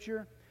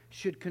Scripture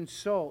should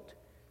consult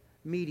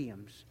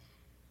mediums.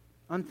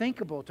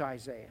 Unthinkable to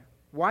Isaiah.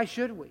 Why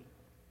should we?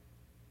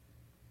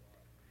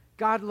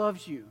 God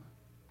loves you.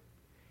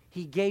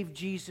 He gave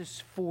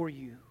Jesus for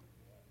you.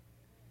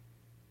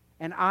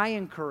 And I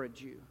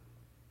encourage you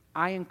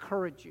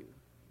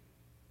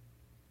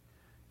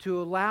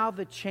to allow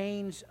the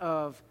chains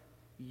of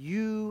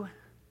you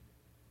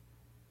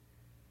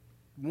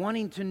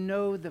wanting to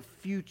know the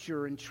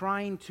future and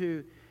trying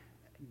to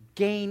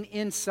gain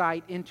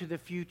insight into the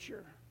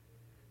future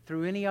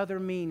through any other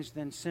means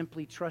than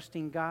simply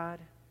trusting God.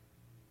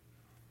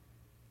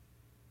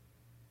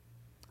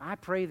 I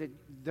pray that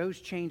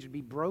those chains would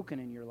be broken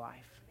in your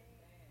life.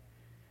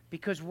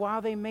 Because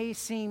while they may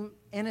seem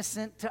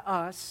innocent to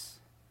us,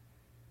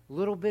 a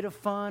little bit of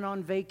fun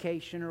on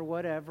vacation or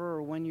whatever,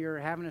 or when you're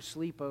having a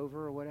sleepover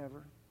or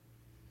whatever,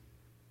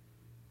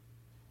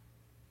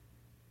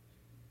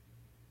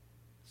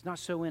 it's not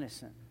so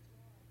innocent.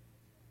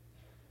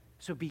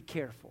 So be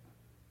careful.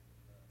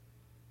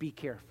 Be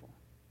careful.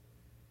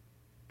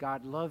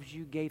 God loves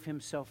you, gave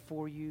Himself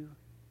for you,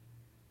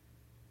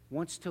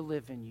 wants to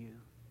live in you,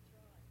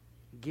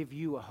 give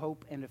you a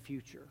hope and a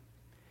future.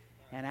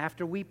 And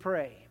after we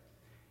pray,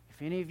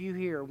 if any of you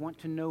here want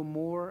to know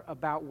more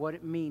about what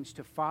it means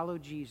to follow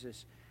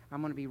Jesus, I'm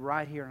going to be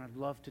right here, and I'd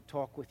love to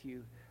talk with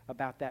you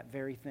about that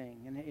very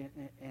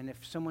thing. And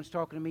if someone's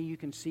talking to me, you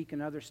can seek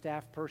another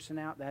staff person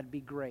out. That'd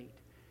be great.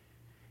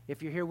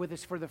 If you're here with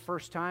us for the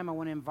first time, I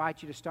want to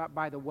invite you to stop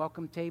by the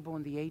welcome table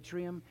in the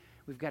atrium.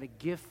 We've got a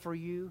gift for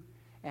you,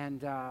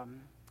 and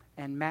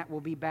Matt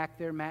will be back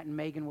there. Matt and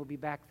Megan will be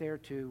back there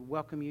to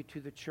welcome you to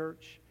the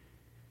church.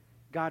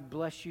 God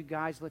bless you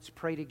guys. Let's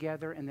pray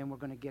together, and then we're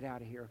going to get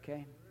out of here,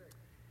 okay?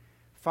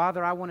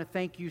 Father, I want to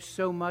thank you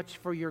so much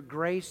for your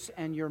grace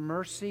and your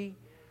mercy.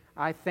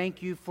 I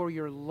thank you for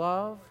your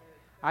love.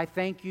 I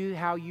thank you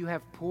how you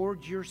have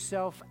poured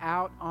yourself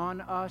out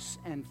on us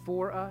and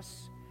for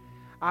us.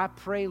 I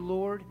pray,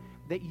 Lord,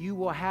 that you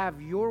will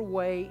have your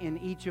way in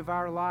each of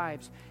our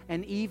lives.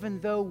 And even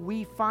though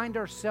we find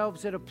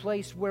ourselves at a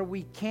place where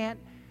we can't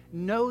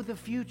know the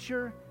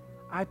future,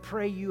 I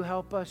pray you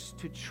help us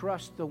to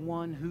trust the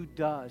one who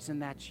does, and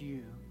that's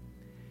you.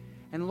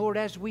 And Lord,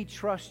 as we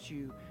trust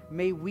you,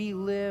 may we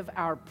live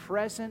our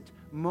present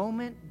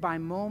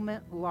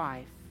moment-by-moment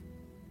life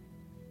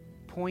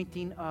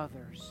pointing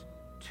others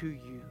to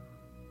you.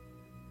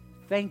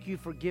 Thank you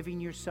for giving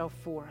yourself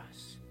for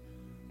us.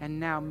 And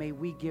now may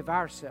we give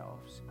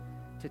ourselves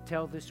to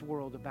tell this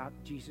world about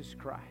Jesus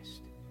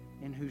Christ,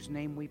 in whose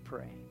name we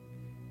pray.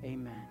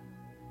 Amen.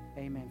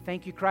 Amen.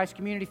 Thank you, Christ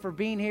Community, for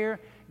being here.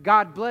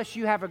 God bless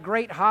you. Have a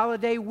great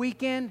holiday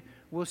weekend.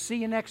 We'll see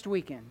you next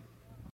weekend.